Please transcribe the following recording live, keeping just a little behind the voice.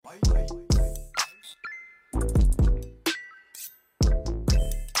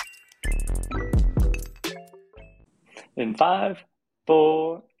In five,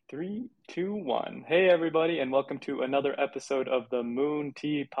 four, three, two, one. Hey, everybody, and welcome to another episode of the Moon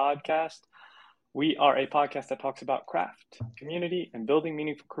Tea Podcast. We are a podcast that talks about craft, community, and building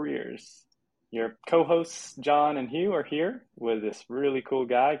meaningful careers. Your co hosts, John and Hugh, are here with this really cool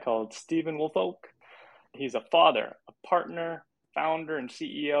guy called Stephen Woolfolk. He's a father, a partner, founder, and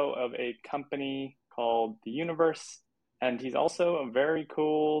CEO of a company called the YUNIVERSE. And he's also a very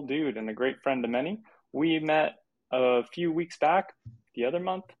cool dude and a great friend to many. We met a few weeks back, the other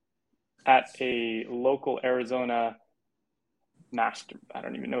month, at a local Arizona I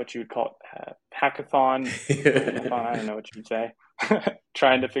don't even know what you would call it, hackathon, I don't know what you would say,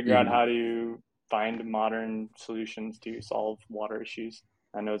 trying to figure out how to find modern solutions to solve water issues.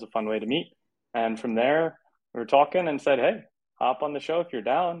 And it was a fun way to meet. And from there, we were talking and said, hey, hop on the show if you're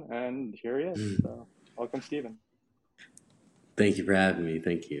down. And here he is. So welcome, Stephen. Thank you for having me.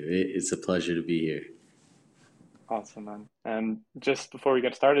 Thank you. It's a pleasure to be here. Awesome, man. And just before we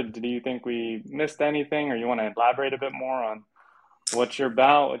get started, do you think we missed anything, or you want to elaborate a bit more on what you're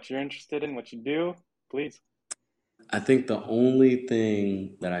about, what you're interested in, what you do? Please. I think the only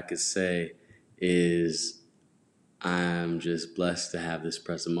thing that I could say is I'm just blessed to have this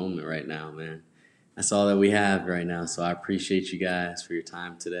present moment right now, man. That's all that we have right now. So I appreciate you guys for your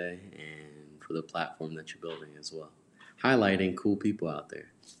time today and for the platform that you're building as well. Highlighting cool people out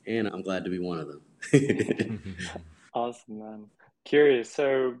there. And I'm glad to be one of them. Awesome, man. Curious.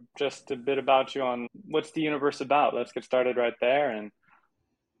 So just a bit about you on what's the universe about. Let's get started right there. And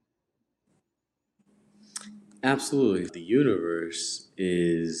Absolutely. The universe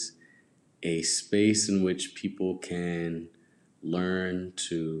is a space in which people can learn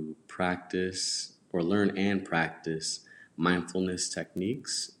to practice or learn and practice mindfulness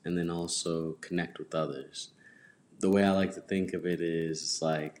techniques and then also connect with others. The way I like to think of it is it's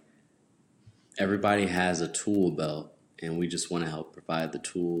like everybody has a tool belt and we just want to help provide the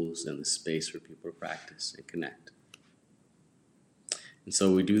tools and the space for people to practice and connect. And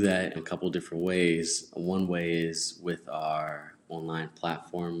so we do that in a couple different ways. One way is with our online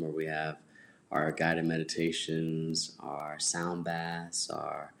platform where we have our guided meditations, our sound baths,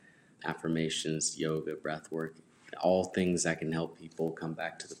 our affirmations, yoga, breath work, all things that can help people come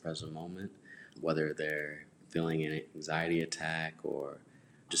back to the present moment, whether they're feeling an anxiety attack or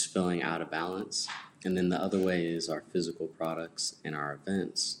just feeling out of balance. And then the other way is our physical products and our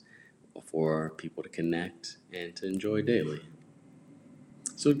events for people to connect and to enjoy daily.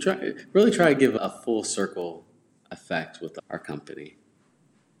 So really try to give a full circle effect with our company.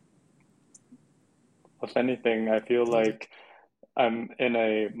 if anything, I feel like I'm in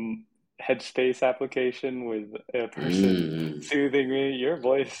a headspace application with a person soothing me. Your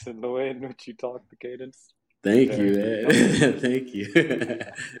voice and the way in which you talk, the cadence. Thank you, man. Thank you.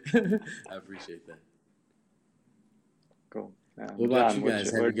 I appreciate that. Cool. What about you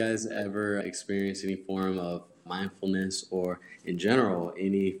guys? Have you guys ever experienced any form of mindfulness or in general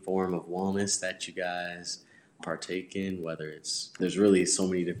any form of wellness that you guys partake in, whether there's really so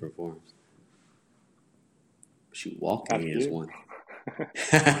many different forms? Shoot, walking is one.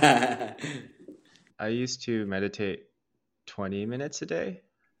 I used to meditate 20 minutes a day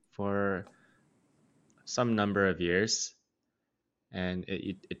for some number of years, and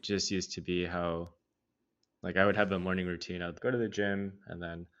it just used to be how, like, I would have a morning routine. I would go to the gym, and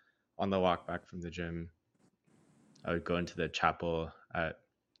then on the walk back from the gym, I would go into the chapel at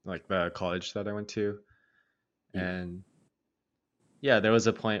like the college that I went to. And yeah, there was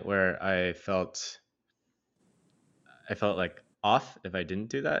a point where I felt like off if I didn't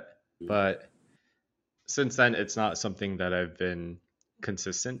do that. But since then, it's not something that I've been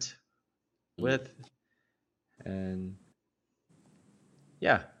consistent with. And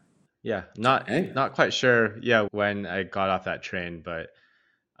yeah, not quite sure. Yeah, when I got off that train, but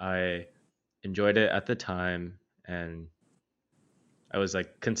I enjoyed it at the time, and I was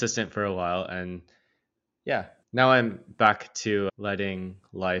like consistent for a while. And yeah, now I'm back to letting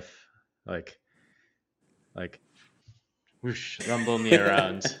life like whoosh, rumble me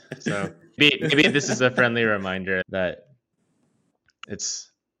around. So maybe this is a friendly reminder that it's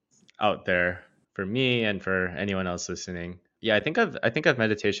out there for me and for anyone else listening. Yeah, I think of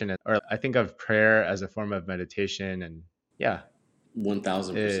meditation, or I think of prayer as a form of meditation, and yeah,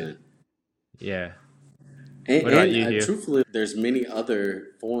 1000%. Yeah. And, what about you, Hugh? Truthfully, there's many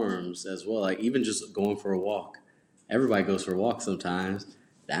other forms as well. Like even just going for a walk. Everybody goes for a walk sometimes.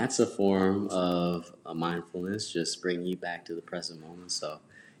 That's a form of a mindfulness, just bringing you back to the present moment. So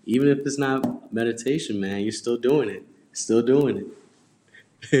even if it's not meditation, man, you're still doing it. Still doing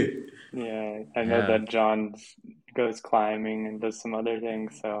it. Yeah, I know that John goes climbing and does some other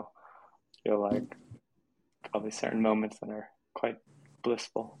things, so I feel like probably certain moments that are quite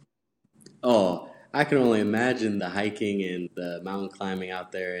blissful. Oh, I can only imagine the hiking and the mountain climbing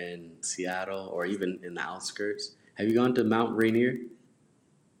out there in Seattle or even in the outskirts. Have you gone to Mount Rainier?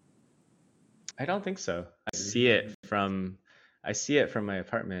 I don't think so. I see it from my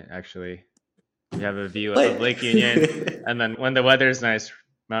apartment actually. We have a view What? of Lake Union, and then when the weather's nice,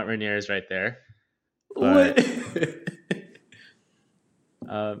 Mount Rainier is right there. What?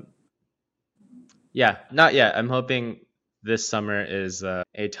 But yeah, not yet. I'm hoping this summer is a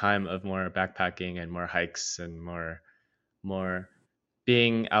time of more backpacking and more hikes and more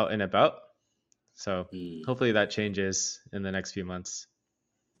being out and about. So hopefully that changes in the next few months.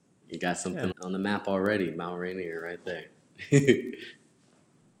 You got something on the map already, Mount Rainier right there.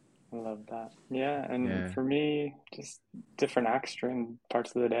 I love that. Yeah, and for me, just different acts during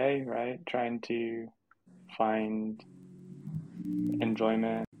parts of the day, right? Trying to find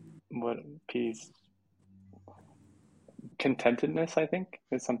enjoyment, peace, contentedness, I think,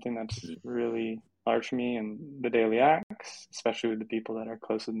 is something that's really large for me in the daily acts, especially with the people that are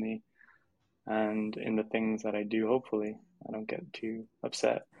close with me, and in the things that I do, hopefully, I don't get too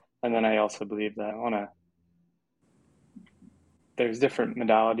upset. And then I also believe that there's different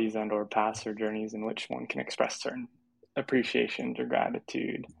modalities and or paths or journeys in which one can express certain appreciations or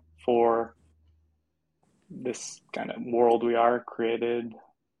gratitude for this kind of world we are created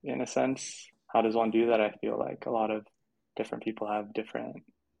in a sense. How does one do that? I feel like a lot of different people have different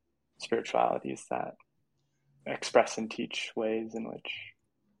spiritualities that express and teach ways in which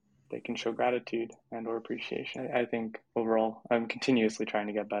they can show gratitude and or appreciation. I think overall I'm continuously trying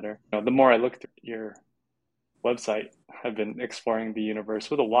to get better. The more I look through your website, I've been exploring the universe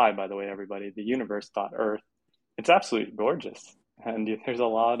with a Y, by the way, everybody, the universe.earth. It's absolutely gorgeous. And there's a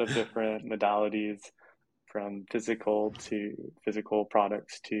lot of different modalities, from physical to physical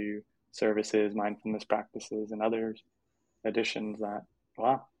products to services, mindfulness practices, and other additions that,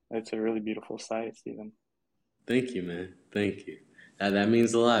 wow, it's a really beautiful site, Stephen. Thank you, man. Thank you. That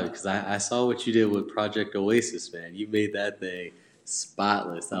means a lot because I saw what you did with Project Oasis, man. You made that thing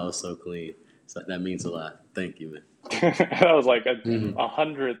spotless. That was so clean. So that means a lot. Thank you, man. That was like a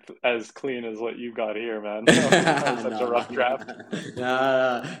 100th as clean as what you got here, man. That was such a rough draft.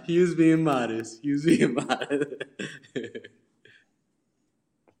 Nah, he was being modest.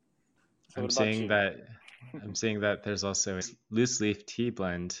 I'm seeing that there's also a loose leaf tea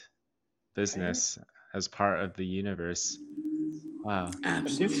blend business as part of the universe. Wow.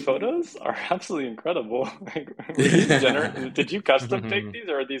 Absolutely. These photos are absolutely incredible. Did you custom take these,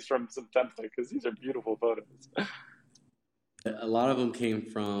 or are these from some template? Because these are beautiful photos. A lot of them came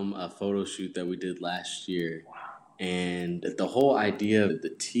from a photo shoot that we did last year. And the whole idea of the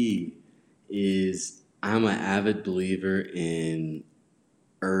tea is I'm an avid believer in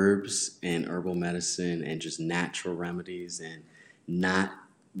herbs and herbal medicine and just natural remedies and not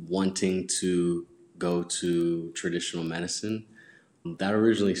wanting to go to traditional medicine. That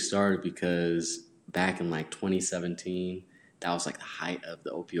originally started because back in like 2017, that was like the height of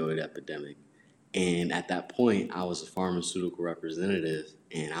the opioid epidemic. And at that point, I was a pharmaceutical representative,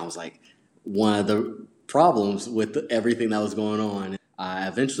 and I was like, one of the problems with everything that was going on, I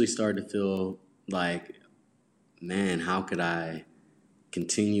eventually started to feel like, man, how could I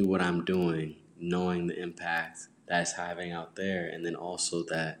continue what I'm doing, knowing the impact that's having out there, and then also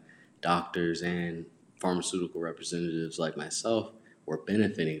that doctors and pharmaceutical representatives like myself were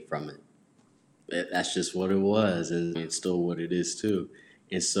benefiting from it. That's just what it was, and it's still what it is too.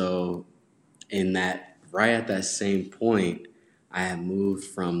 And so right at that same point, I had moved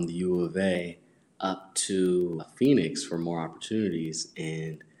from the U of A up to Phoenix for more opportunities,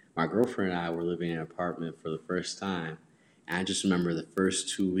 and my girlfriend and I were living in an apartment for the first time. And I just remember the first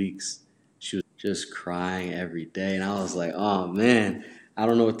 2 weeks, she was just crying every day, and I was like, oh man, I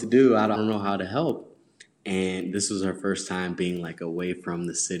don't know what to do. I don't know how to help. And this was her first time being like away from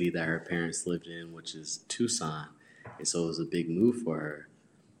the city that her parents lived in, which is Tucson. And so it was a big move for her.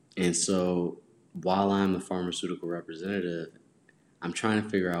 And so while I'm the pharmaceutical representative, I'm trying to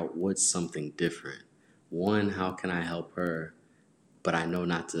figure out what's something different. One, how can I help her? But I know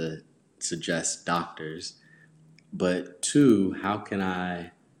not to suggest doctors. But two, how can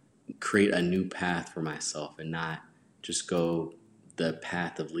I create a new path for myself and not just go the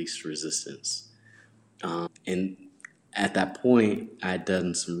path of least resistance? And at that point, I had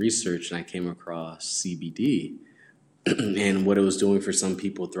done some research and I came across CBD and what it was doing for some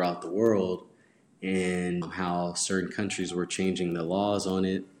people throughout the world, and how certain countries were changing the laws on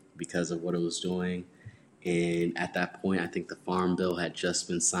it because of what it was doing. And at that point, I think the Farm Bill had just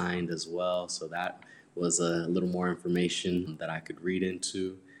been signed as well. So that was a little more information that I could read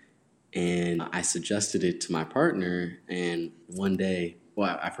into. And I suggested it to my partner, and one day,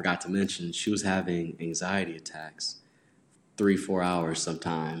 well, I forgot to mention, she was having anxiety attacks, 3, 4 hours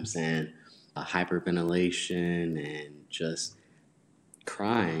sometimes, and hyperventilation and just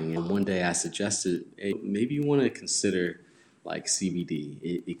crying. And one day I suggested, hey, maybe you want to consider like CBD.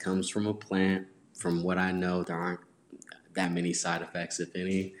 It comes from a plant. From what I know, there aren't that many side effects, if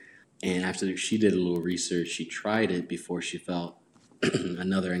any. And after she did a little research, she tried it before she felt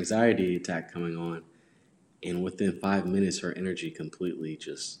another anxiety attack coming on. And within 5 minutes, her energy completely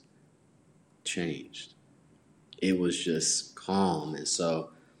just changed. It was just calm. And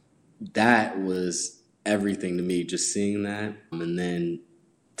so that was everything to me, just seeing that. And then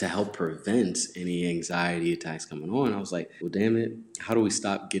to help prevent any anxiety attacks coming on, I was like, well, damn it, how do we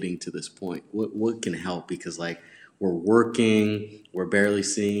stop getting to this point? What can help? Because like we're working, we're barely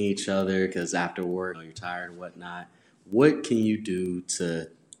seeing each other because after work, you're tired and whatnot. What can you do to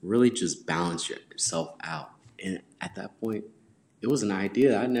really just balance yourself out? And at that point, it was an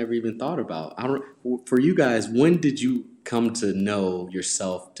idea I never even thought about. I don't. For you guys, when did you come to know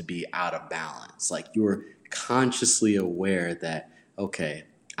yourself to be out of balance? Like you were consciously aware that okay,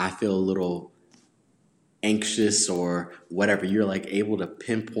 I feel a little anxious or whatever. You're like able to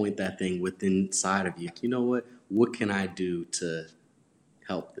pinpoint that thing within inside of you. You know what? What can I do to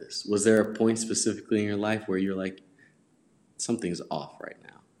help this? Was there a point specifically in your life where you're like, something's off right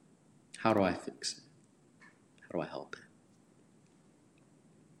now? How do I fix it? How do I help it?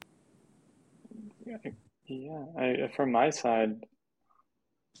 Yeah, from my side,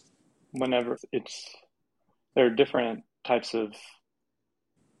 whenever there are different types of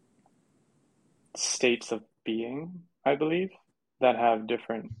states of being, I believe, that have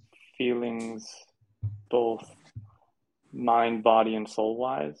different feelings, both mind, body, and soul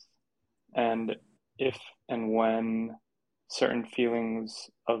wise. And if and when certain feelings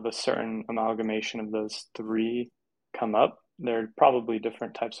of a certain amalgamation of those three come up, there are probably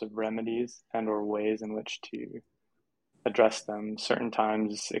different types of remedies and or ways in which to address them. Certain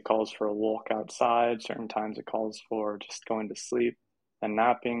times it calls for a walk outside, certain times it calls for just going to sleep and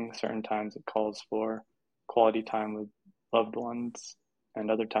napping, certain times it calls for quality time with loved ones, and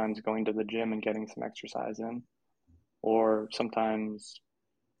other times going to the gym and getting some exercise in. Or sometimes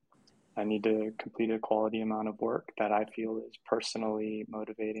I need to complete a quality amount of work that I feel is personally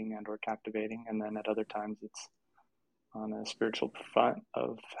motivating and or captivating. And then at other times it's on a spiritual front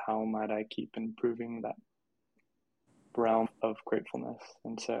of how might I keep improving that realm of gratefulness.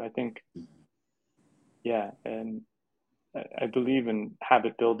 And so I think, yeah, and I believe in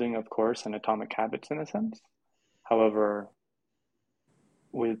habit building, of course, and atomic habits in a sense. However,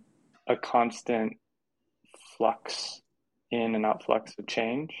 with a constant flux in and out flux of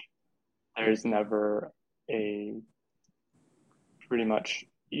change, there's never a pretty much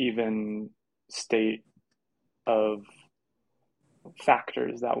even state of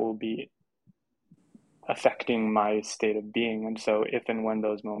factors that will be affecting my state of being. And so if and when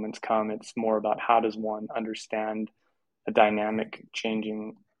those moments come, it's more about how does one understand a dynamic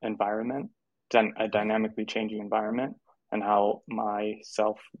changing environment, a dynamically changing environment, and how my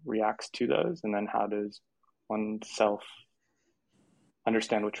self reacts to those, and then how does oneself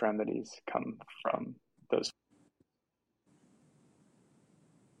understand which remedies come from those.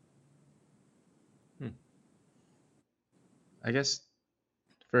 I guess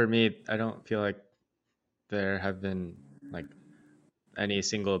for me, I don't feel like there have been like any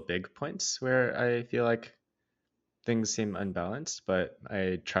single big points where I feel like things seem unbalanced, but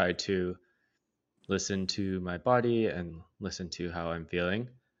I try to listen to my body and listen to how I'm feeling.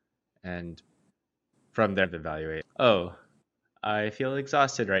 And from there, evaluate, oh, I feel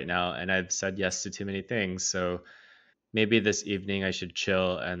exhausted right now and I've said yes to too many things. So maybe this evening I should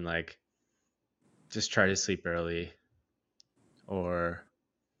chill and like just try to sleep early. Or,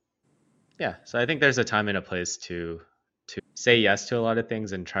 yeah. So I think there's a time and a place to say yes to a lot of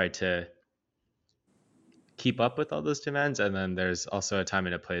things and try to keep up with all those demands. And then there's also a time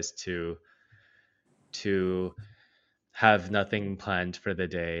and a place to have nothing planned for the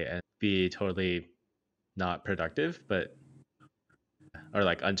day and be totally not productive, but or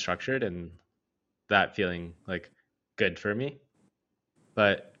like unstructured, and that feeling like good for me.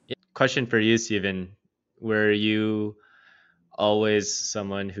 But yeah, question for you, Steven, were you always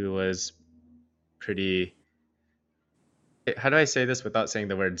someone who was pretty, how do I say this without saying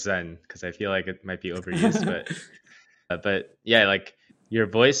the word zen, because I feel like it might be overused, but yeah, like your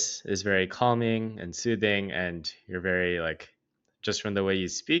voice is very calming and soothing, and you're very like, just from the way you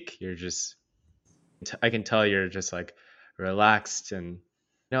speak, you're just, I can tell you're just like relaxed. And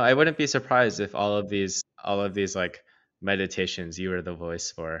I wouldn't be surprised if all of these like meditations you were the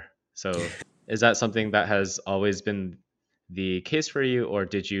voice for. So is that something that has always been the case for you, or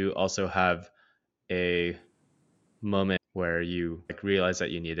did you also have a moment where you like realized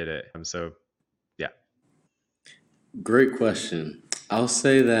that you needed it? So yeah. Great question. I'll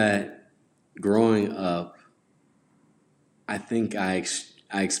say that growing up, I think I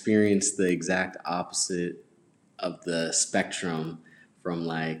experienced the exact opposite of the spectrum, from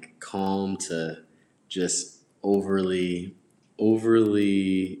like calm to just overly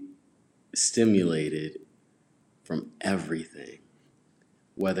stimulated from everything,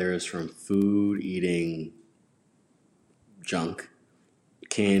 whether it's from food, eating junk,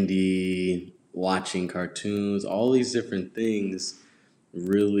 candy, watching cartoons, all these different things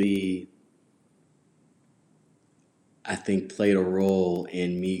really, I think, played a role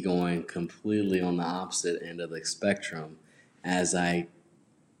in me going completely on the opposite end of the spectrum as I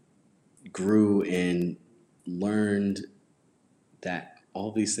grew and learned that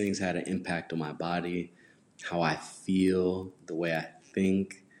all these things had an impact on my body, how I feel, the way I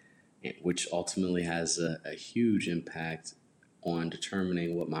think, which ultimately has a huge impact on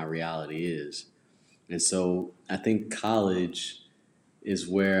determining what my reality is. And so I think college is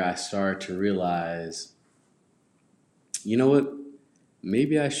where I started to realize, you know what?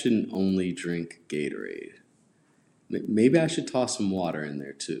 Maybe I shouldn't only drink Gatorade. Maybe I should toss some water in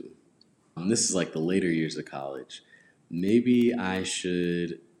there too. This is like the later years of college. Maybe I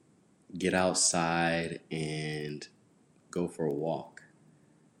should get outside and go for a walk.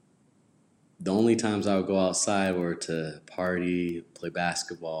 The only times I would go outside were to party, play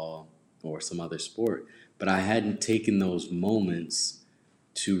basketball, or some other sport. But I hadn't taken those moments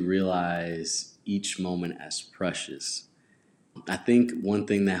to realize each moment as precious. I think one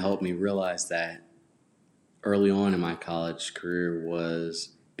thing that helped me realize that early on in my college career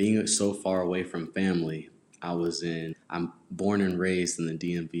was being so far away from family. I'm born and raised in the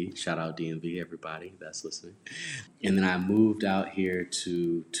DMV. Shout out DMV, everybody that's listening. And then I moved out here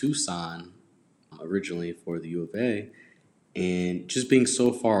to Tucson originally for the U of A. And just being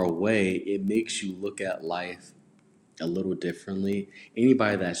so far away, it makes you look at life a little differently.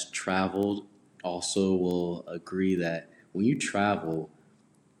 Anybody that's traveled also will agree that when you travel,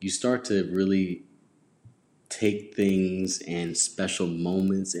 you start to really take things and special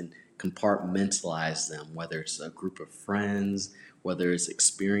moments and compartmentalize them, whether it's a group of friends, whether it's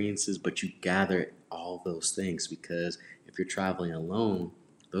experiences, but you gather all those things because if you're traveling alone,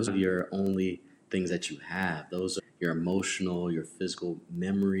 those are your only things that you have. Those are your emotional, your physical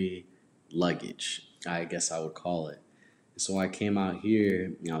memory luggage, I guess I would call it. So I came out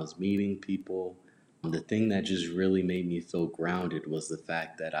here and I was meeting people. The thing that just really made me feel grounded was the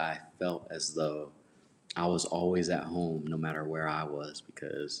fact that I felt as though I was always at home no matter where I was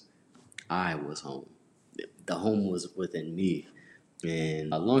because I was home. The home was within me.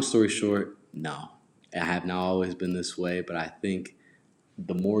 And long story short, no, I have not always been this way, but I think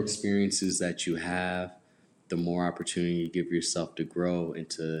the more experiences that you have, the more opportunity you give yourself to grow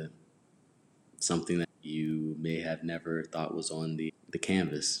into something that you may have never thought was on the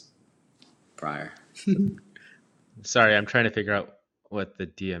canvas prior. Sorry, I'm trying to figure out what the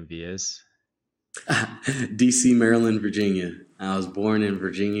DMV is. DC, Maryland, Virginia. I was born in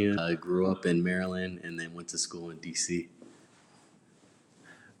Virginia, grew up in Maryland, and then went to school in DC.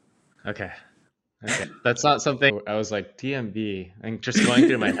 Okay. That's not something I was like DMV and just going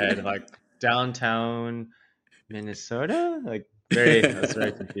through my head like downtown Minnesota? Like I was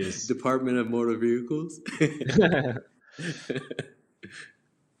very confused. Department of Motor Vehicles.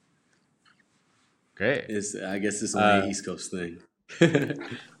 Great. I guess it's only an East Coast thing.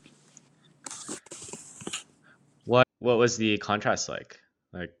 What was the contrast like?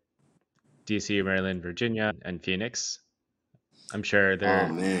 Like DC, Maryland, Virginia, and Phoenix? I'm sure they're.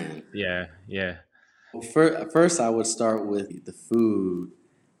 Oh man. Yeah. Well, first, I would start with the food.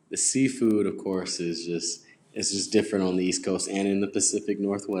 The seafood, of course, is just different on the East Coast and in the Pacific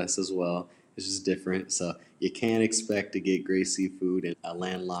Northwest as well. It's just different. So you can't expect to get great seafood in a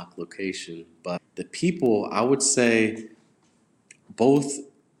landlocked location. But the people, I would say, both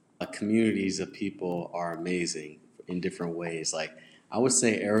communities of people are amazing in different ways. Like I would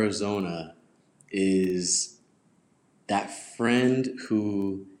say, Arizona is that friend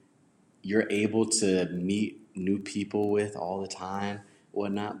who you're able to meet new people with all the time,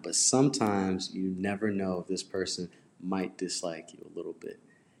 whatnot. But sometimes you never know if this person might dislike you a little bit.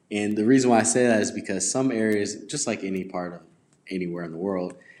 And the reason why I say that is because some areas, just like any part of anywhere in the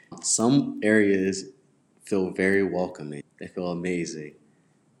world, some areas feel very welcoming. They feel amazing.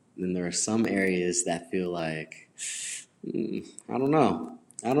 Then there are some areas that feel like, I don't know.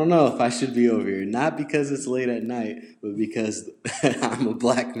 I don't know if I should be over here. Not because it's late at night, but because I'm a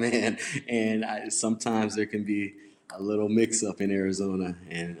black man, and sometimes there can be a little mix-up in Arizona,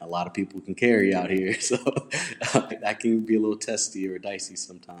 and a lot of people can carry out here, so that can be a little testy or dicey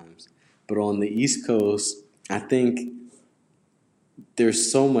sometimes. But on the East Coast, I think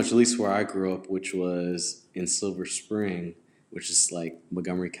there's so much, at least where I grew up, which was in Silver Spring, which is like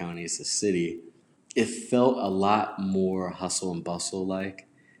Montgomery County, it's a city. It felt a lot more hustle and bustle like.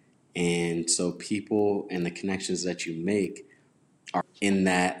 And so people and the connections that you make are in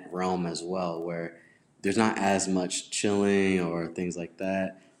that realm as well, where there's not as much chilling or things like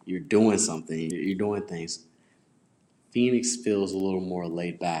that. You're doing something, you're doing things. Phoenix feels a little more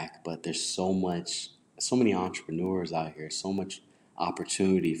laid back, but there's so many entrepreneurs out here, so much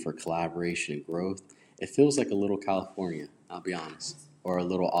opportunity for collaboration and growth. It feels like a little California, I'll be honest, or a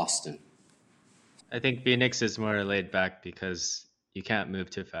little Austin. I think Phoenix is more laid back because you can't move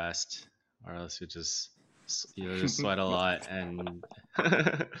too fast, or else you'll just sweat a lot and.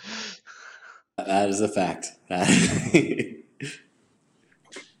 That is a fact. That's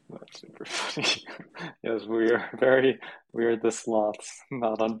super funny. Yes, we are the sloths,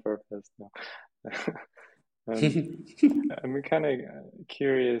 not on purpose. No. I'm kind of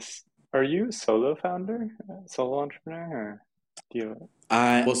curious. Are you a solo founder, solo entrepreneur, or do you?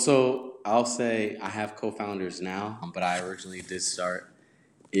 So I'll say I have co-founders now, but I originally did start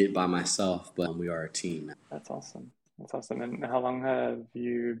it by myself, but we are a team now. That's awesome. That's awesome. And how long have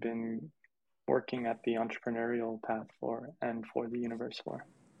you been working at the entrepreneurial path for and for the universe for?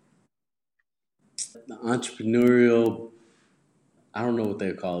 The entrepreneurial, I don't know what they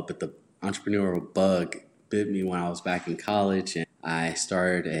would call it, but the entrepreneurial bug bit me when I was back in college, and I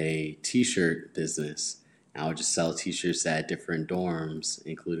started a t-shirt business. I would just sell t-shirts at different dorms,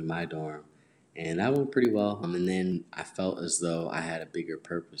 including my dorm. And that went pretty well. And then I felt as though I had a bigger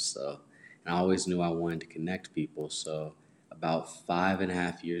purpose, though. And I always knew I wanted to connect people. So about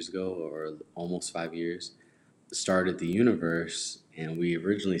 5.5 years ago, or almost 5 years, started the Universe. And we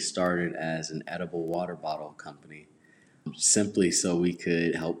originally started as an edible water bottle company, simply so we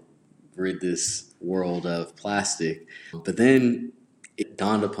could help rid this world of plastic. But then it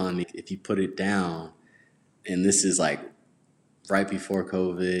dawned upon me, if you put it down, and this is like right before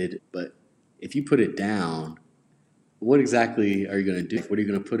COVID, but if you put it down, what exactly are you going to do? What are you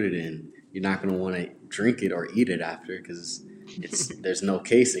going to put it in? You're not going to want to drink it or eat it after because there's no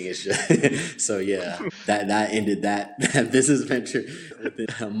casing. It's just so yeah. That ended that business venture within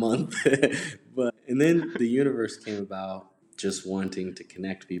a month. And then the Universe came about, just wanting to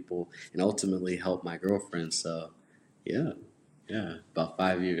connect people and ultimately help my girlfriend. So yeah, about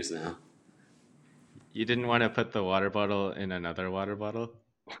 5 years now. You didn't want to put the water bottle in another water bottle?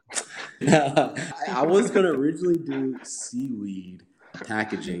 I was gonna originally do seaweed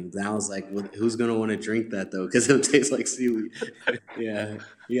packaging, but I was like, well, who's gonna want to drink that though? Because it tastes like seaweed. Yeah,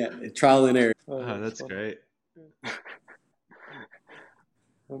 trial and error. Oh, that's great.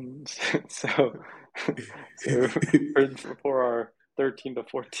 So, for our 13 to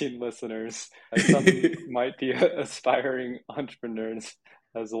 14 listeners, some might be aspiring entrepreneurs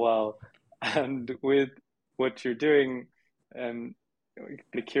as well. And with what you're doing, and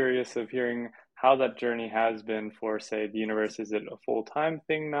be curious of hearing how that journey has been for, say, the universe. Is it a full-time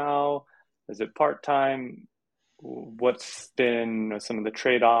thing now? Is it part-time? What's been some of the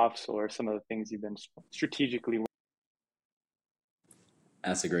trade-offs or some of the things you've been strategically?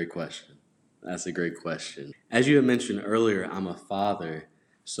 That's a great question. As you had mentioned earlier, I'm a father.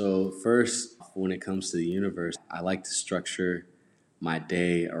 So first, when it comes to the universe, I like to structure my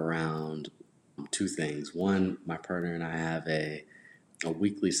day around two things. One, my partner and I have a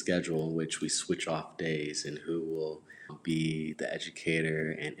weekly schedule in which we switch off days and who will be the educator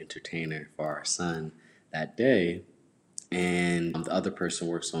and entertainer for our son that day. And the other person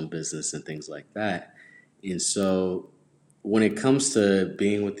works on business and things like that. And so when it comes to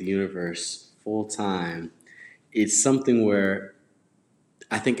being with the universe full time, it's something where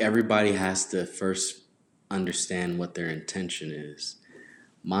I think everybody has to first understand what their intention is.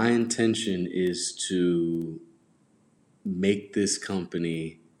 My intention is to make this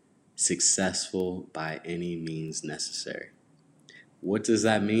company successful by any means necessary. What does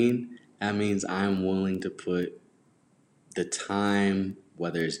that mean? That means I'm willing to put the time,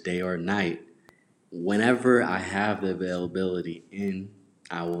 whether it's day or night, whenever I have the availability in,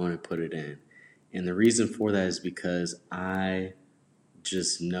 I want to put it in. And the reason for that is because I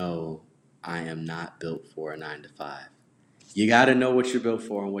just know I am not built for a 9 to 5. You got to know what you're built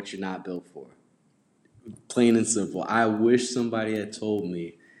for and what you're not built for. Plain and simple. I wish somebody had told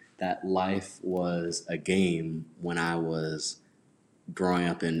me that life was a game when I was growing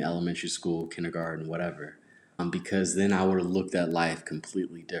up in elementary school, kindergarten, whatever. Because then I would have looked at life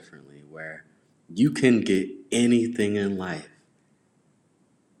completely differently, where you can get anything in life,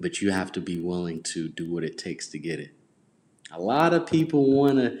 but you have to be willing to do what it takes to get it. A lot of people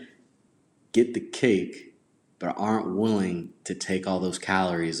want to get the cake, but aren't willing to take all those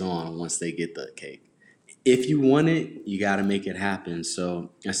calories on once they get the cake. If you want it, you got to make it happen.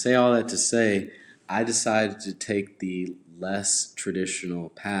 So I say all that to say, I decided to take the less traditional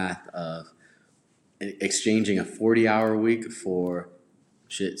path of exchanging a 40-hour week for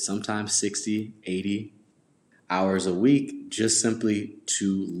sometimes 60, 80 hours a week, just simply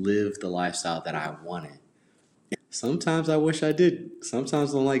to live the lifestyle that I wanted. Sometimes I wish I did.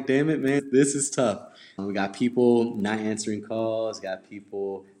 Sometimes I'm like, damn it, man, this is tough. We got people not answering calls, got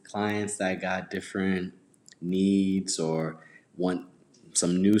clients that got different needs or want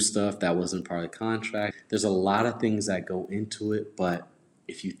some new stuff that wasn't part of the contract. There's a lot of things that go into it, but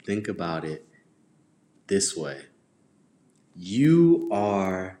if you think about it this way, you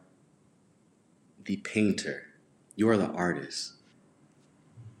are the painter, you are the artist.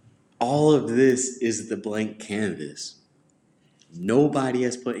 All of this is the blank canvas. Nobody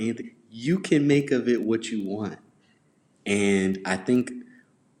has put anything. You can make of it what you want. And I think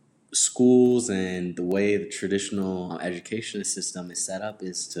schools and the way the traditional education system is set up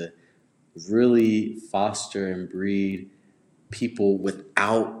is to really foster and breed people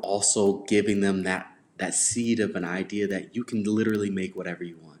without also giving them that seed of an idea that you can literally make whatever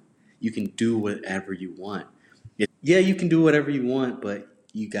you want. You can do whatever you want. Yeah, you can do whatever you want, but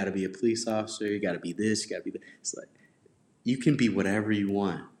you got to be a police officer. You got to be this. You got to be that. It's like you can be whatever you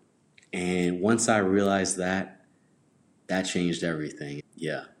want. And once I realized that, that changed everything.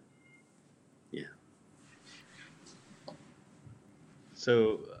 Yeah.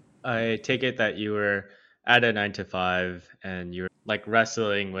 So I take it that you were at a 9 to 5 and you were like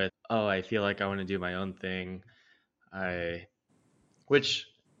wrestling with, oh, I feel like I want to do my own thing. Which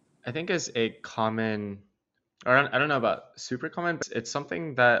I think is a common, or I don't know about super common, but it's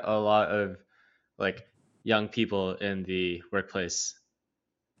something that a lot of like young people in the workplace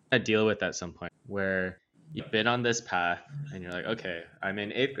deal with at some point, where you've been on this path and you're like, okay, I'm in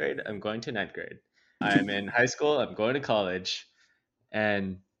 8th grade, I'm going to 9th grade. I'm in high school, I'm going to college.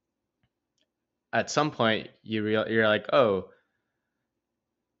 And at some point you're like, oh,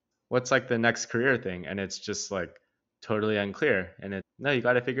 what's like the next career thing? And it's just like totally unclear. And no, you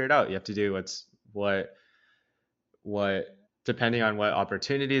got to figure it out. You have to do what depending on what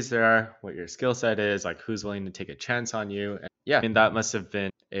opportunities there are, what your skill set is, like who's willing to take a chance on you. And yeah, I mean, that must have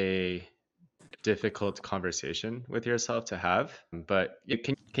been a difficult conversation with yourself to have. But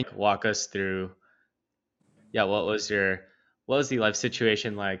can you walk us through, yeah, what was the life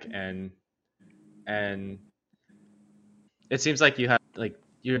situation like? And it seems like you had like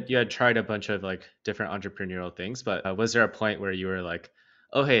you had tried a bunch of like different entrepreneurial things, but was there a point where you were like,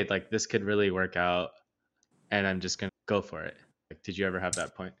 oh hey, like this could really work out and I'm just gonna go for it? Like, did you ever have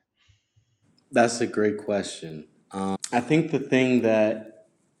that point? That's a great question. I think the thing that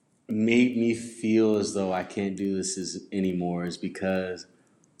made me feel as though I can't do anymore is because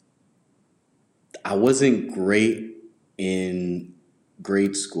I wasn't great in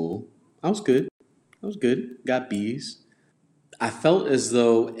grade school. I was good. Got B's. I felt as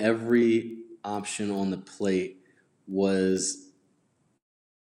though every option on the plate was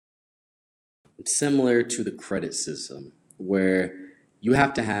similar to the credit system, where you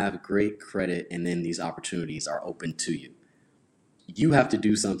have to have great credit and then these opportunities are open to you. You have to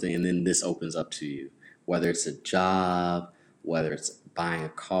do something and then this opens up to you, whether it's a job, whether it's buying a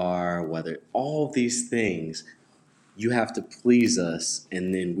car, whether all of these things, you have to please us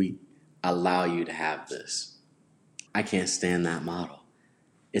and then we allow you to have this. I can't stand that model.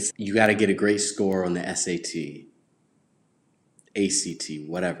 You got to get a great score on the SAT, ACT,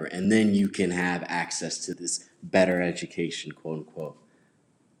 whatever, and then you can have access to this better education, quote unquote.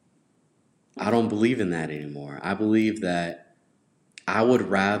 I don't believe in that anymore. I believe that I would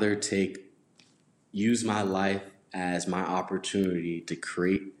rather use my life as my opportunity to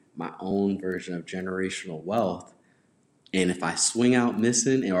create my own version of generational wealth. And if I swing out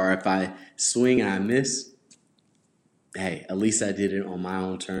missing, or if I swing and I miss, hey, at least I did it on my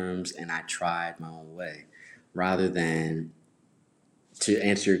own terms and I tried my own way. Rather than, to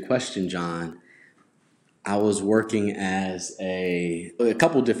answer your question, John, I was working as a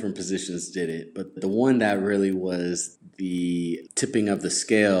couple different positions did it, but the one that really was the tipping of the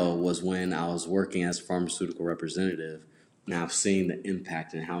scale was when I was working as a pharmaceutical representative. Now I've seen the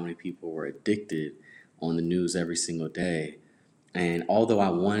impact and how many people were addicted on the news every single day. And although I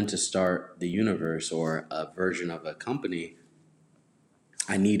wanted to start the YUNIVERSE, or a version of a company,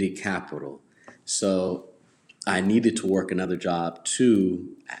 I needed capital. So I needed to work another job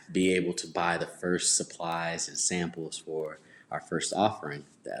to be able to buy the first supplies and samples for our first offering,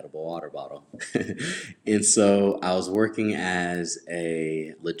 the edible water bottle. And so I was working as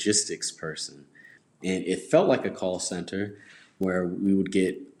a logistics person, and it felt like a call center where we would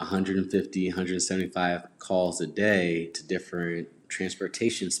get 150, 175 calls a day to different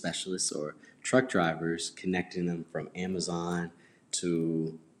transportation specialists or truck drivers, connecting them from Amazon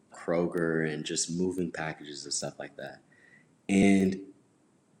to Kroger and just moving packages and stuff like that. And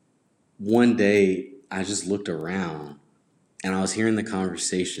one day I just looked around and I was hearing the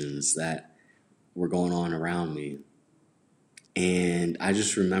conversations that were going on around me. And I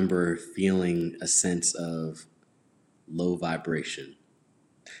just remember feeling a sense of low vibration.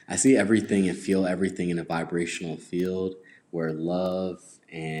 I see everything and feel everything in a vibrational field where love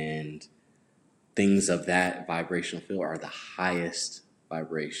and things of that vibrational field are the highest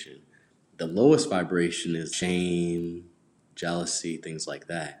vibration. The lowest vibration is shame, jealousy, things like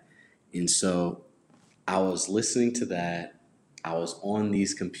that. And so I was listening to that. I was on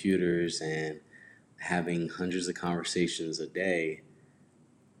these computers and having hundreds of conversations a day,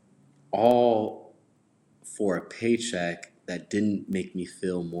 all for a paycheck that didn't make me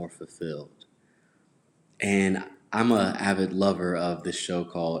feel more fulfilled. And I'm an avid lover of this show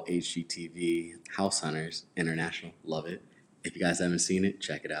called HGTV, House Hunters International. Love it. If you guys haven't seen it,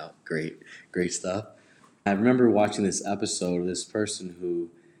 check it out. Great, great stuff. I remember watching this episode of this person who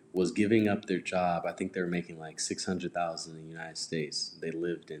was giving up their job. I think they were making like $600,000 in the United States. They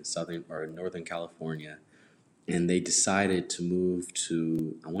lived in Southern or Northern California, and they decided to move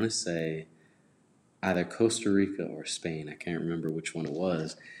to, I want to say, either Costa Rica or Spain. I can't remember which one it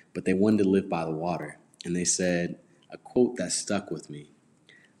was, but they wanted to live by the water. And they said a quote that stuck with me: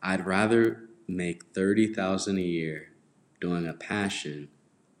 I'd rather make 30,000 a year doing a passion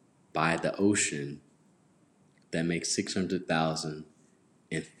by the ocean than make 600,000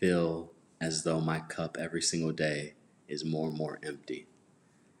 and feel as though my cup every single day is more and more empty.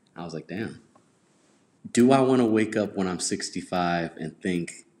 I was like, damn. Do I want to wake up when I'm 65 and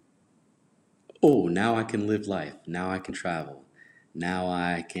think, oh, now I can live life. Now I can travel. Now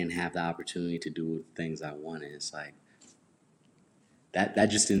I can have the opportunity to do things I want. And it's like, that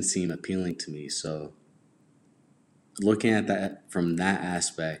just didn't seem appealing to me. So looking at that from that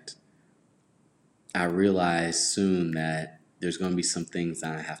aspect, I realized soon that there's going to be some things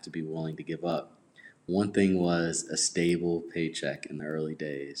that I have to be willing to give up. One thing was a stable paycheck in the early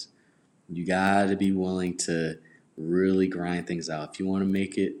days. You got to be willing to really grind things out. If you want to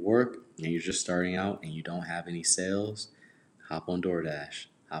make it work and you're just starting out and you don't have any sales, hop on DoorDash,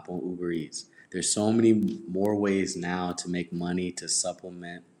 hop on Uber Eats. There's so many more ways now to make money to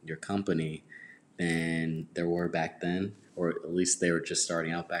supplement your company than there were back then, or at least they were just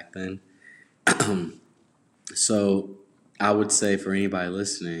starting out back then. So I would say for anybody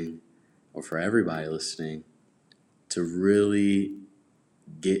listening, or for everybody listening, to really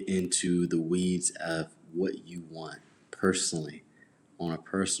get into the weeds of what you want personally, on a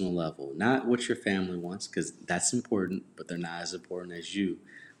personal level. Not what your family wants, because that's important, but they're not as important as you.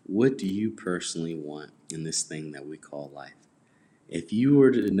 What do you personally want in this thing that we call life? If you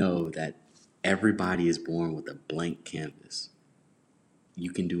were to know that everybody is born with a blank canvas,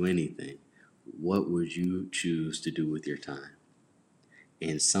 you can do anything, what would you choose to do with your time?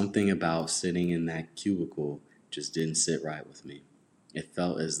 And something about sitting in that cubicle just didn't sit right with me. It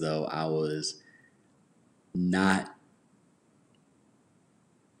felt as though I was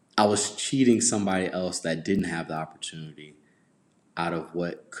cheating somebody else that didn't have the opportunity out of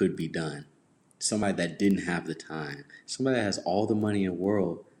what could be done. Somebody that didn't have the time. Somebody that has all the money in the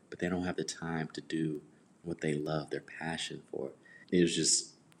world, but they don't have the time to do what they love, their passion for. It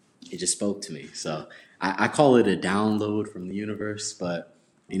just spoke to me. So I call it a download from the universe, but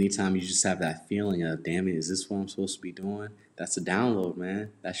anytime you just have that feeling of, damn it, is this what I'm supposed to be doing? That's a download,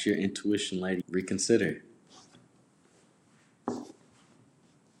 man. That's your intuition letting you reconsider.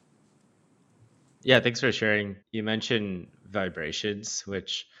 Yeah, thanks for sharing. You mentioned vibrations,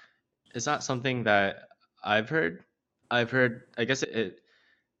 which is not something that I've heard. I guess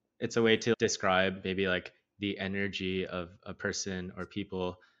it's a way to describe maybe like the energy of a person or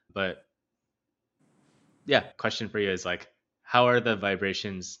people. But yeah, question for you is like, how are the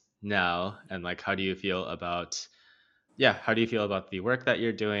vibrations now? And like, how do you feel about the work that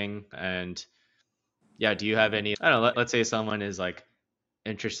you're doing? And yeah, do you have any, I don't know, let's say someone is like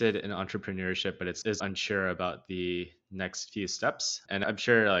interested in entrepreneurship, but is unsure about the next few steps. And I'm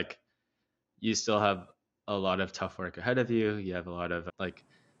sure like you still have a lot of tough work ahead of you. You have a lot of like,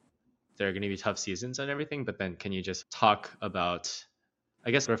 there are going to be tough seasons and everything, but then can you just talk about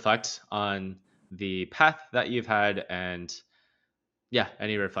I guess, reflect on the path that you've had and yeah,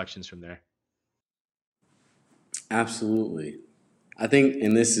 any reflections from there. Absolutely. I think,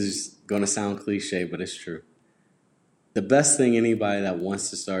 and this is going to sound cliche, but it's true. The best thing anybody that wants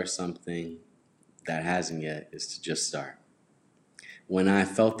to start something that hasn't yet is to just start. When I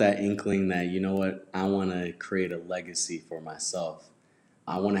felt that inkling that, you know what, I want to create a legacy for myself.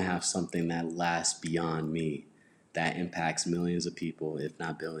 I want to have something that lasts beyond me, that impacts millions of people, if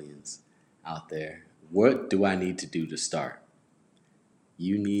not billions, out there. What do I need to do to start?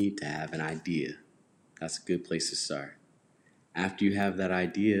 You need to have an idea. That's a good place to start. After you have that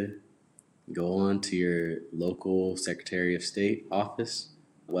idea, go on to your local Secretary of State office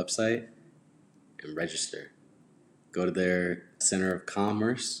website and register. Go to their Center of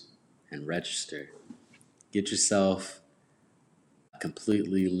Commerce and register. Get yourself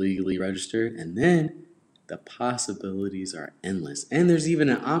completely legally registered, and then the possibilities are endless. And there's even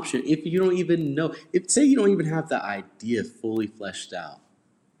an option if you don't even know, if say you don't even have the idea fully fleshed out,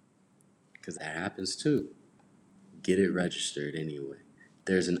 because that happens too. Get it registered anyway.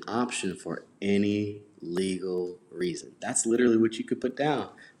 There's an option for any legal reason. That's literally what you could put down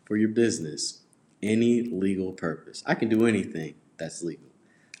for your business. Any legal purpose. I can do anything that's legal.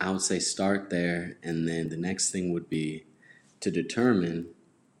 I would say start there, and then the next thing would be to determine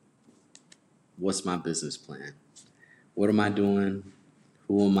what's my business plan. What am I doing?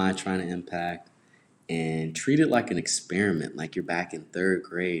 Who am I trying to impact? And treat it like an experiment, like you're back in third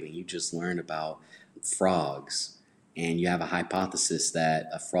grade and you just learned about frogs and you have a hypothesis that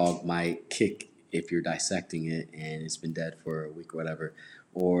a frog might kick if you're dissecting it and it's been dead for a week or whatever.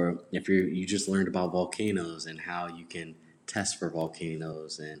 Or if you just learned about volcanoes and how you can test for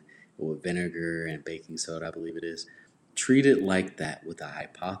volcanoes and with vinegar and baking soda, I believe it is. Treat it like that with a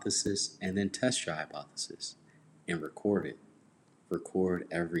hypothesis and then test your hypothesis and record it. Record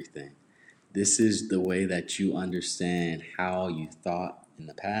everything. This is the way that you understand how you thought in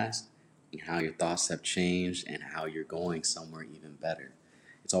the past and how your thoughts have changed and how you're going somewhere even better.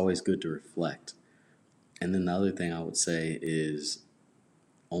 It's always good to reflect. And then the other thing I would say is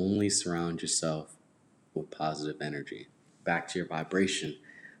only surround yourself with positive energy. Back to your vibration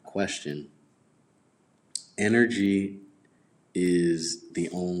question. Energy is the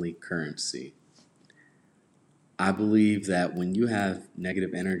only currency. I believe that when you have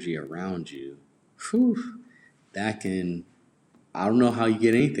negative energy around you, that can, I don't know how you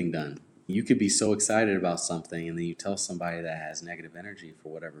get anything done. You could be so excited about something and then you tell somebody that has negative energy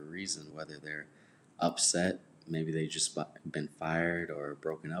for whatever reason, whether they're upset, maybe they just been fired or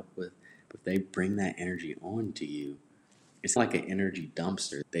broken up with, but they bring that energy on to you. It's like an energy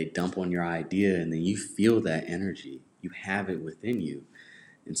dumpster. They dump on your idea and then you feel that energy. You have it within you.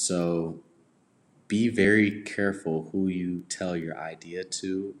 And so be very careful who you tell your idea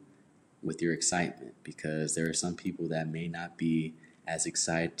to with your excitement, because there are some people that may not be as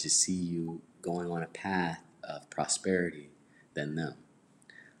excited to see you going on a path of prosperity than them.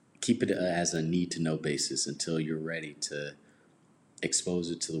 Keep it as a need to know basis until you're ready to expose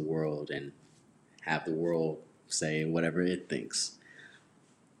it to the world and have the world say whatever it thinks.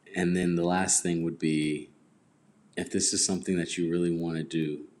 And then the last thing would be, if this is something that you really want to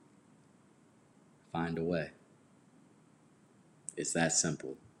do, find a way. It's that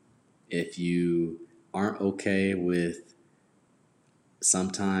simple. If you aren't okay with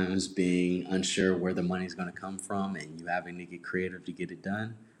sometimes being unsure where the money's going to come from and you having to get creative to get it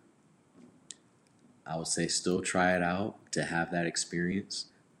done, I would say still try it out to have that experience,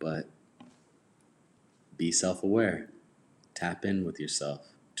 but be self-aware. Tap in with yourself.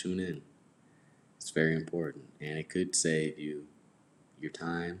 Tune in. It's very important, and it could save you your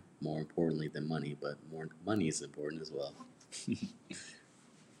time, more importantly than money, but more money is important as well.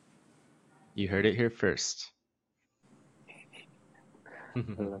 You heard it here first. I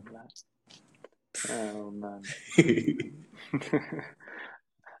love that. Oh, man.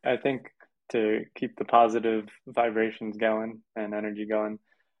 I think to keep the positive vibrations going and energy going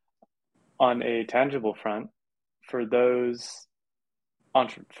on a tangible front, for those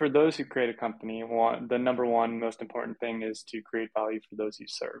who create a company, the number one most important thing is to create value for those you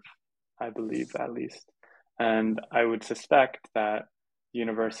serve, I believe, at least. And I would suspect that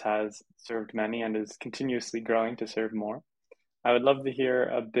Universe has served many and is continuously growing to serve more. I would love to hear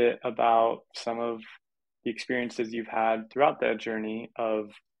a bit about some of the experiences you've had throughout that journey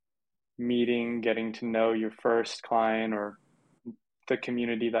of getting to know your first client or the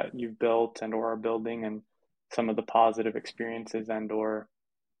community that you've built and or are building, and some of the positive experiences and or,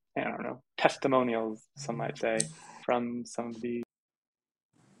 I don't know, testimonials, some might say, from some of the.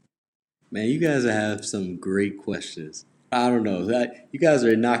 Man, you guys have some great questions. I don't know. You guys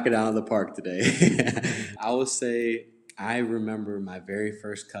are knocking it out of the park today. I would say I remember my very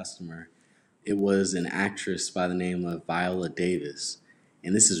first customer. It was an actress by the name of Viola Davis.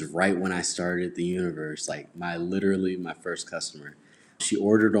 And this is right when I started the universe, like literally my first customer. She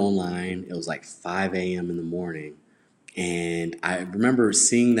ordered online. It was like 5 a.m. in the morning. And I remember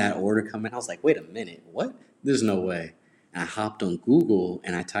seeing that order come in. I was like, wait a minute, what? There's no way. And I hopped on Google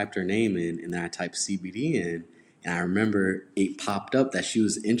and I typed her name in, and then I typed CBD in. And I remember it popped up that she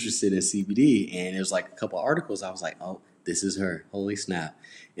was interested in CBD. And it was like a couple articles. I was like, oh, this is her. Holy snap.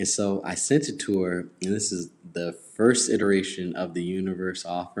 And so I sent it to her. And this is the first iteration of the Universe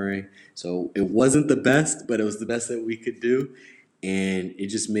offering. So it wasn't the best, but it was the best that we could do. And it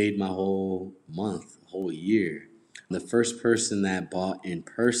just made my whole month, whole year. The first person that bought in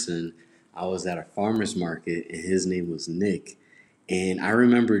person, I was at a farmer's market, and his name was Nick. And I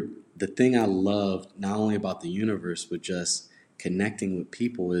remember the thing I loved not only about the universe, but just connecting with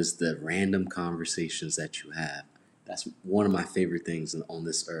people is the random conversations that you have. That's one of my favorite things on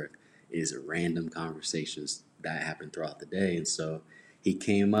this earth is random conversations that happen throughout the day. And so he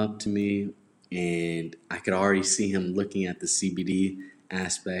came up to me, and I could already see him looking at the CBD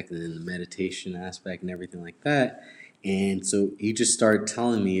aspect and then the meditation aspect and everything like that. And so he just started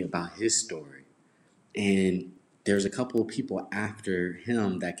telling me about his story. And there's a couple of people after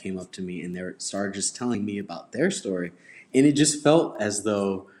him that came up to me and they started just telling me about their story. And it just felt as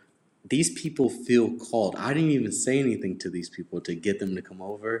though these people feel called. I didn't even say anything to these people to get them to come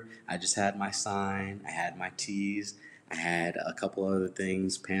over. I just had my sign, I had my teas, I had a couple other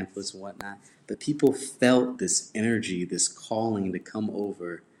things, pamphlets and whatnot. The people felt this energy, this calling to come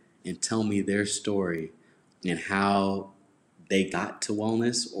over and tell me their story and how they got to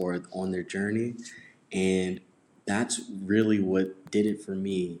wellness or on their journey. And that's really what did it for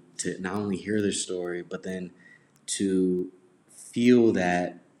me, to not only hear their story, but then to feel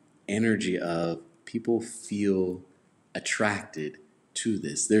that energy of people feel attracted to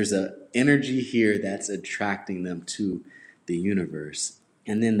this. There's an energy here that's attracting them to the universe.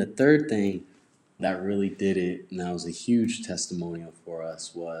 And then the third thing that really did it, and that was a huge testimonial for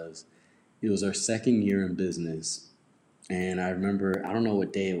us, was it was our second year in business. And I remember, I don't know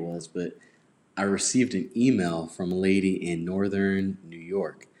what day it was, but I received an email from a lady in northern New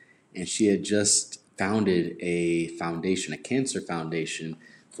York. And she had just founded a foundation, a cancer foundation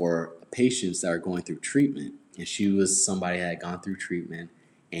for patients that are going through treatment. And she was somebody that had gone through treatment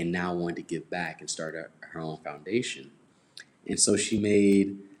and now wanted to give back and start her own foundation. And so she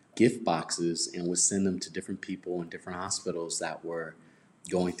made gift boxes and would send them to different people in different hospitals that were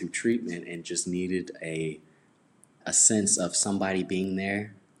going through treatment and just needed a sense of somebody being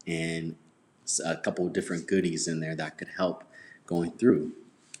there and a couple of different goodies in there that could help going through.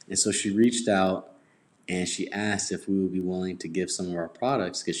 And so she reached out and she asked if we would be willing to give some of our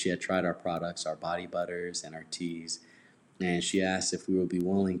products, because she had tried our products, our body butters and our teas. And she asked if we would be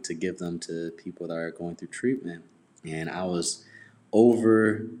willing to give them to people that are going through treatment. And I was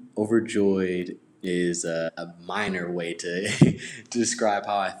overjoyed is a minor way to to describe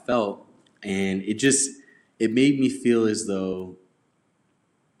how I felt. And it made me feel as though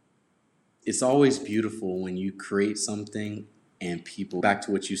it's always beautiful when you create something and people, back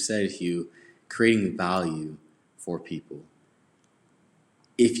to what you said, Hugh, creating value for people.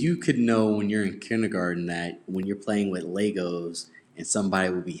 If you could know when you're in kindergarten that when you're playing with Legos and somebody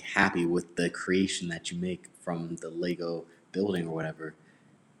will be happy with the creation that you make from the Lego building or whatever,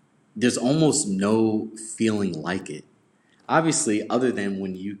 there's almost no feeling like it. Obviously, other than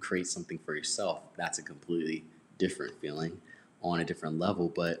when you create something for yourself, that's a completely different feeling on a different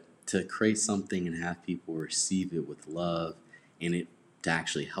level. But to create something and have people receive it with love and it to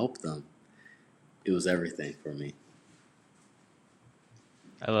actually help them, it was everything for me.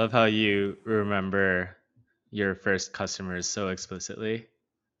 I love how you remember your first customers so explicitly.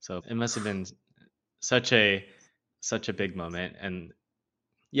 So it must have been such a big moment. And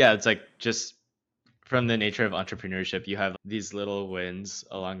yeah, it's like just from the nature of entrepreneurship, you have these little wins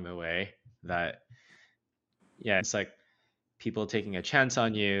along the way that, yeah, it's like people taking a chance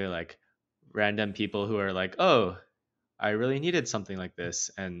on you, like random people who are like, oh, I really needed something like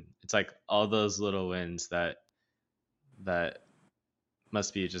this. And it's like all those little wins that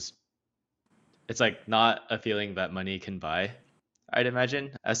must be just, it's like not a feeling that money can buy. I'd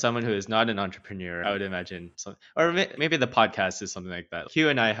imagine, as someone who is not an entrepreneur, I would imagine some, or maybe the podcast is something like that. Hugh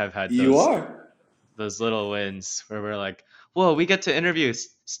and I have had You are. those little wins where we're like, whoa, we get to interview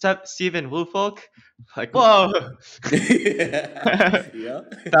Stephen Woolfolk. Like, whoa. Yeah.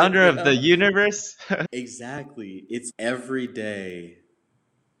 Founder of the YUNIVERSE. Exactly. It's every day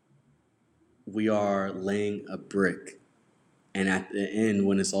we are laying a brick And at the end,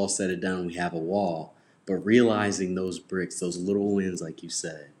 when it's all said and done, we have a wall. But realizing those bricks, those little wins, like you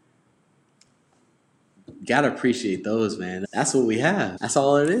said, gotta appreciate those, man. That's what we have. That's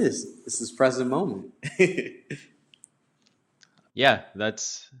all it is. This is present moment. Yeah, that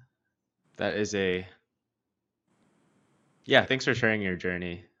is a yeah. Thanks for sharing your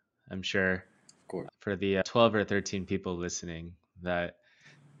journey. I'm sure Of course. for the 12 or 13 people listening that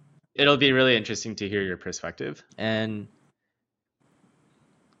it'll be really interesting to hear your perspective. And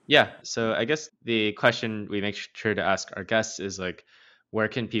yeah, so I guess the question we make sure to ask our guests is like, where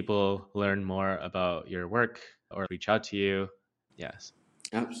can people learn more about your work or reach out to you? Yes.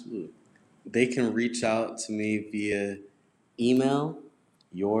 Absolutely. They can reach out to me via email,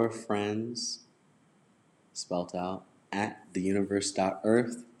 your friends, spelt out, at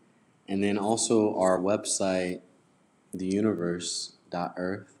theuniverse.earth. And then also our website,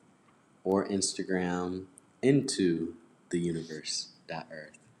 theuniverse.earth, or Instagram, into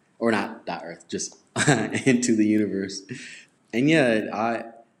theuniverse.earth. Or not .earth, just into the universe. And yeah,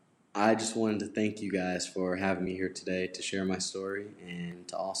 I just wanted to thank you guys for having me here today to share my story and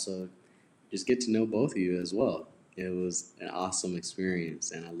to also just get to know both of you as well. It was an awesome experience,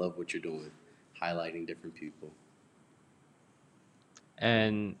 and I love what you're doing, highlighting different people.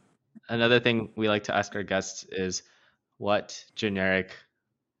 And another thing we like to ask our guests is, what generic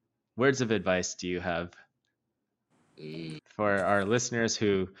words of advice do you have for our listeners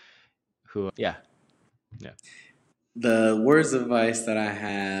who yeah. The words of advice that I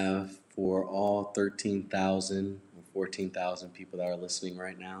have for all 13,000 or 14,000 people that are listening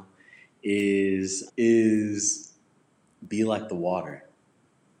right now is be like the water.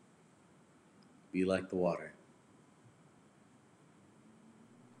 Be like the water.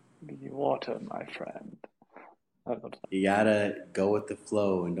 Be water, my friend. You gotta go with the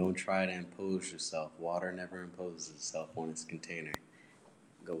flow and don't try to impose yourself. Water never imposes itself on its container.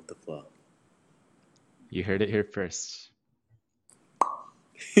 Go with the flow. You heard it here first.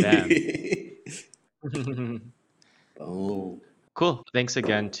 Bam. Boom. Cool. Thanks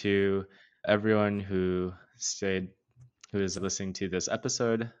again to everyone who is listening to this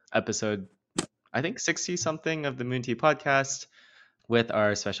episode, I think 60 something of the Moon Tea podcast with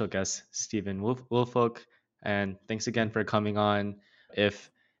our special guest, Stephen Woolfolk. And thanks again for coming on.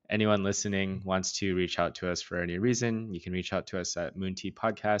 If anyone listening wants to reach out to us for any reason, you can reach out to us at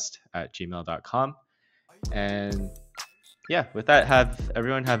moonteapodcast@gmail.com. And yeah, with that,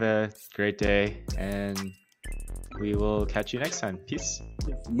 everyone have a great day, and we will catch you next time. Peace.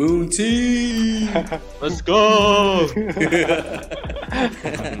 Moon tea! Let's go!